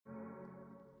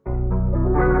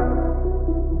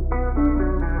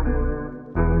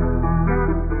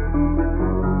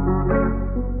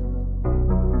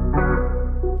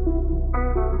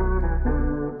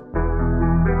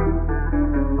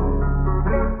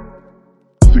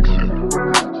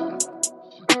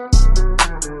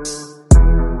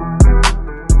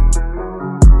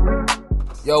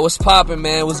Yo, what's poppin',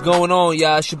 man? What's going on,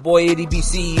 y'all? It's your boy ADB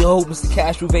CEO, Mr.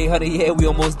 Cash Roof 800. Yeah, we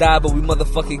almost died, but we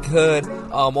motherfucking good.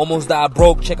 Almost died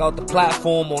broke. Check out the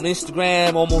platform on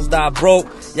Instagram. Almost died broke.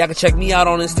 Y'all can check me out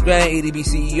on Instagram, ADB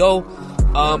CEO.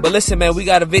 But listen, man, we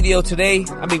got a video today.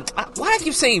 I mean, why I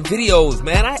keep saying videos,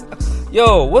 man?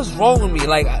 Yo, what's wrong with me?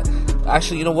 Like,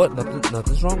 actually, you know what?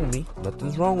 Nothing's wrong with me.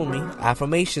 Nothing's wrong with me.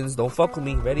 Affirmations, don't fuck with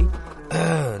me. Ready?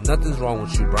 Nothing's wrong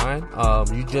with you, Brian.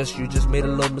 You just made a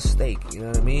little mistake. You know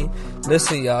what I mean?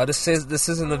 Listen, y'all. This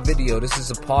isn't a video. This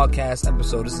is a podcast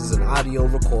episode. This is an audio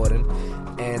recording,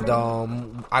 and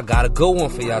I got a good one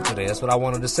for y'all today. That's what I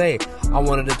wanted to say. I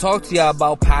wanted to talk to y'all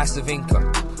about passive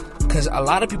income, because a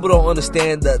lot of people don't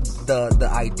understand the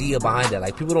idea behind it.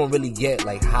 Like, people don't really get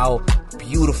like how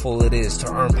beautiful it is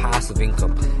to earn passive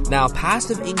income. Now,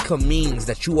 passive income means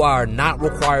that you are not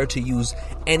required to use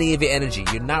any of your energy.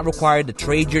 You're not required to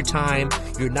trade your time.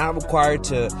 You're not required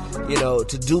to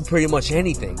do pretty much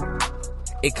anything.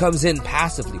 It comes in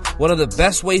passively. One of the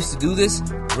best ways to do this,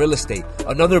 real estate.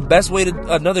 Another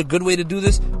good way to do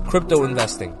this, crypto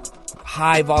investing.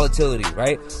 High volatility,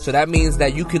 right? So that means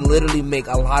that you can literally make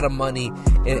a lot of money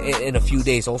in a few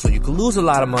days. Also, you can lose a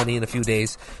lot of money in a few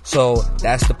days. So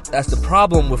that's the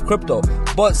problem with crypto.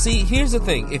 But see, here's the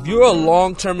thing: if you're a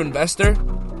long-term investor,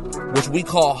 which we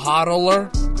call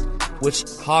hodler, which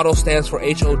HODL stands for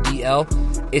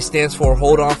HODL, it stands for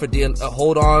hold on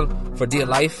for dear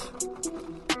life.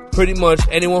 Pretty much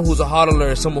anyone who's a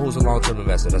hodler is someone who's a long-term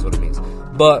investor. That's what it means.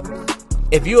 But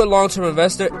if you're a long-term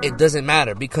investor, it doesn't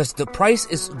matter, because the price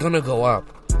is gonna go up.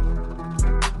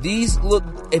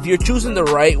 If you're choosing the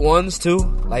right ones too,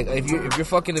 like if you're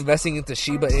fucking investing into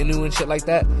Shiba Inu and shit like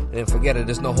that, then forget it.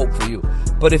 There's no hope for you.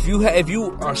 But if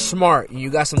you are smart, you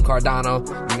got some Cardano,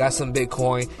 you got some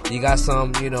Bitcoin, you got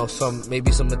some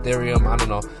maybe some Ethereum. I don't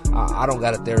know. I don't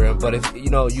got Ethereum, but if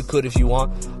you could if you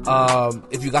want.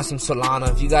 If you got some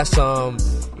Solana, if you got some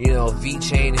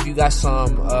VeChain, if you got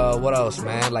some what else,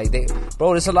 man? Like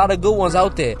there's a lot of good ones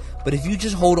out there. But if you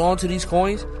just hold on to these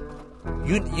coins,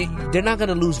 they're not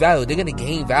gonna lose value. They're gonna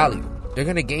gain value. They're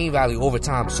gonna gain value over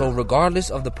time. So regardless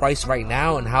of the price right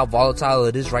now and how volatile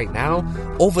it is right now,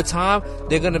 over time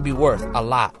they're gonna be worth a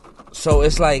lot. So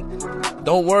it's like,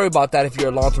 don't worry about that if you're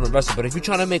a long-term investor. But if you're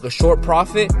trying to make a short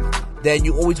profit, then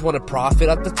you always want to profit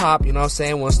at the top. You know what I'm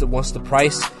saying? Once the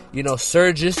price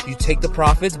surges, you take the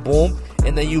profits, boom,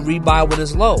 and then you rebuy when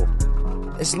it's low.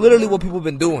 It's literally what people have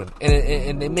been doing,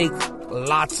 and they make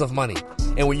lots of money.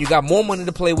 And when you got more money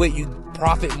to play with, you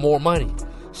profit more money.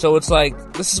 So it's like,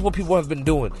 this is what people have been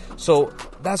doing. So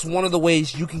that's one of the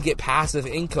ways you can get passive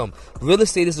income. Real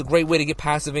estate is a great way to get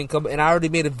passive income, and I already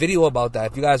made a video about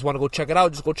that. If you guys want to go check it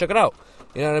out, just go check it out.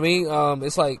 You know what I mean?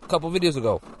 It's like a couple videos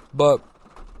ago. But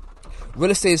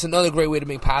real estate is another great way to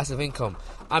make passive income.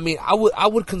 I mean, I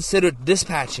would consider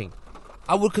dispatching.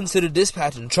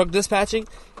 Truck dispatching.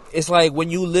 It's like when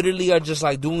you literally are just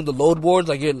like doing the load boards,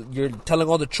 like you're telling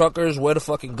all the truckers where to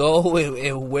fucking go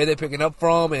and where they're picking up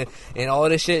from and all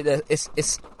this shit.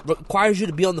 It's requires you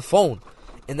to be on the phone,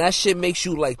 and that shit makes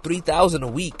you like $3,000 a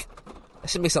week. That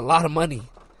shit makes a lot of money.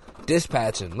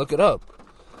 Dispatching, look it up.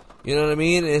 You know what I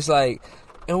mean? It's like,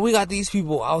 and we got these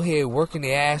people out here working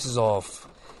their asses off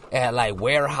at like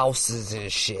warehouses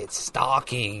and shit,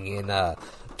 stocking and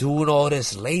doing all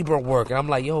this labor work. And I'm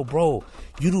like, yo, bro,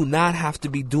 you do not have to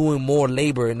be doing more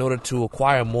labor in order to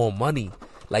acquire more money.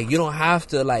 Like, you don't have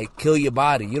to like kill your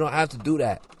body. You don't have to do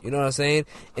that. You know what I'm saying?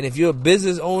 And if you're a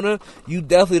business owner, you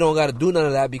definitely don't got to do none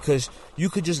of that, because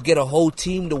you could just get a whole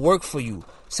team to work for you.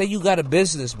 Say you got a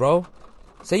business, bro.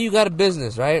 Say you got a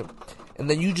business, right? And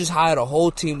then you just hired a whole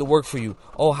team to work for you.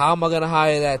 Oh, how am I going to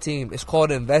hire that team? It's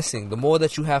called investing. The more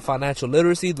that you have financial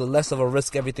literacy, the less of a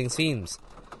risk everything seems.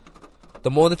 The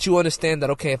more that you understand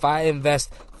that, okay, if I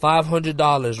invest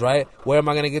 $500, right, where am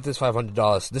I going to get this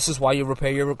 $500? This is why you repair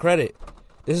your credit.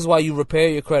 This is why you repair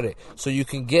your credit, so you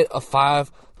can get a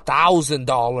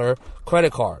 $5,000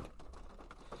 credit card.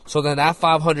 So then that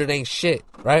 500 ain't shit,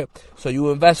 right? So you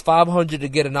invest 500 to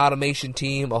get an automation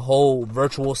team, a whole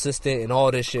virtual assistant, and all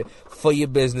this shit for your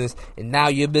business. And now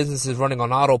your business is running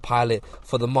on autopilot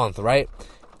for the month, right?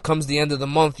 Comes the end of the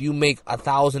month, you make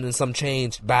 1,000 and some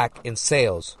change back in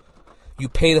sales. You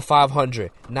pay the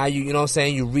 500. Now you know what I'm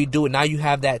saying? You redo it. Now you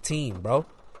have that team, bro.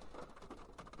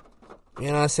 You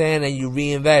know what I'm saying? And you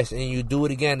reinvest and you do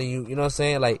it again, and you know what I'm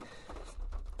saying? Like,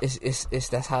 it's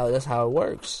that's how it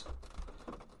works.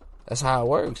 That's how it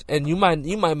works. And you might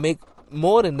make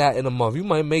more than that in a month. You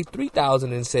might make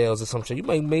 3,000 in sales or some shit. You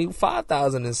might make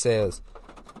 5,000 in sales.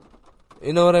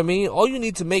 You know what I mean? All you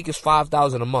need to make is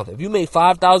 5,000 a month. If you make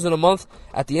 5,000 a month,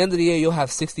 at the end of the year, you'll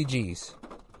have 60 G's.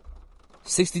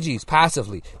 60 G's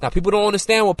passively. Now, people don't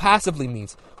understand what passively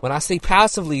means. When I say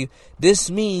passively, this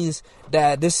means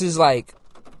that this is like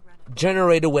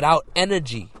generated without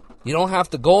energy. You don't have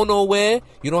to go nowhere.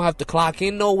 You don't have to clock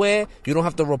in nowhere. You don't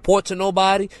have to report to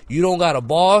nobody. You don't got a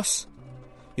boss.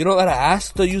 You don't gotta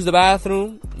ask to use the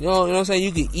bathroom. You know what I'm saying?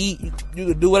 You can eat. You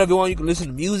can do whatever you want. You can listen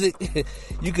to music.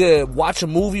 You could watch a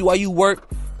movie while you work,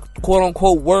 quote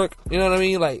unquote work. You know what I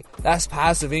mean? Like, that's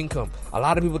passive income. A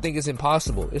lot of people think it's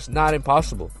impossible. It's not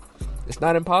impossible. It's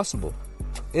not impossible.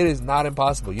 It is not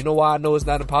impossible. You know why I know it's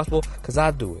not impossible? Because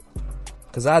I do it.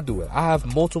 I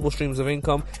have multiple streams of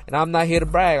income, and I'm not here to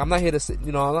brag. I'm not here to,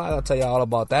 I'm not going to tell you all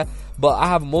about that. But I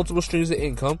have multiple streams of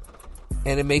income,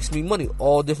 and it makes me money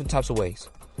all different types of ways.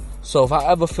 So if I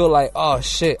ever feel like, oh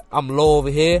shit, I'm low over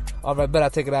here, all right, bet I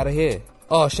take it out of here.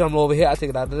 Oh shit, I'm low over here, I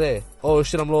take it out of there. Oh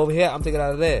shit, I'm low over here, I'm taking it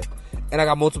out of there. And I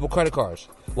got multiple credit cards.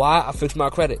 Why? I fixed my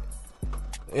credit.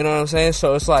 You know what I'm saying?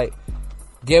 So it's like,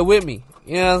 get with me.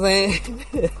 You know what I'm saying?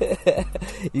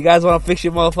 You guys want to fix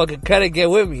your motherfucking credit? Get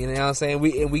with me. You know what I'm saying?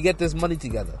 We get this money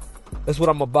together. That's what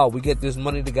I'm about. We get this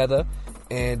money together,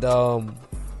 and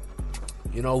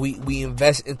we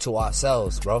invest into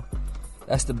ourselves, bro.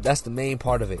 That's the main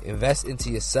part of it. Invest into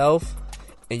yourself,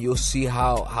 and you'll see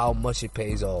how much it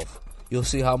pays off. You'll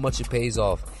see how much it pays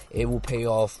off. It will pay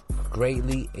off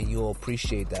greatly, and you'll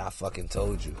appreciate that I fucking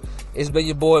told you. It's been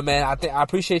your boy, man. I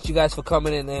appreciate you guys for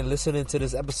coming in and listening to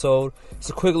this episode. It's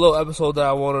a quick little episode that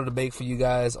I wanted to make for you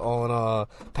guys on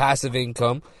passive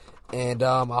income, and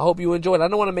I hope you enjoyed. I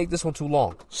don't want to make this one too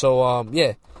long, so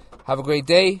yeah. Have a great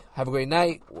day. Have a great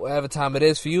night. Whatever time it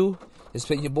is for you. It's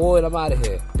been your boy, and I'm out of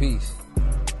here. Peace.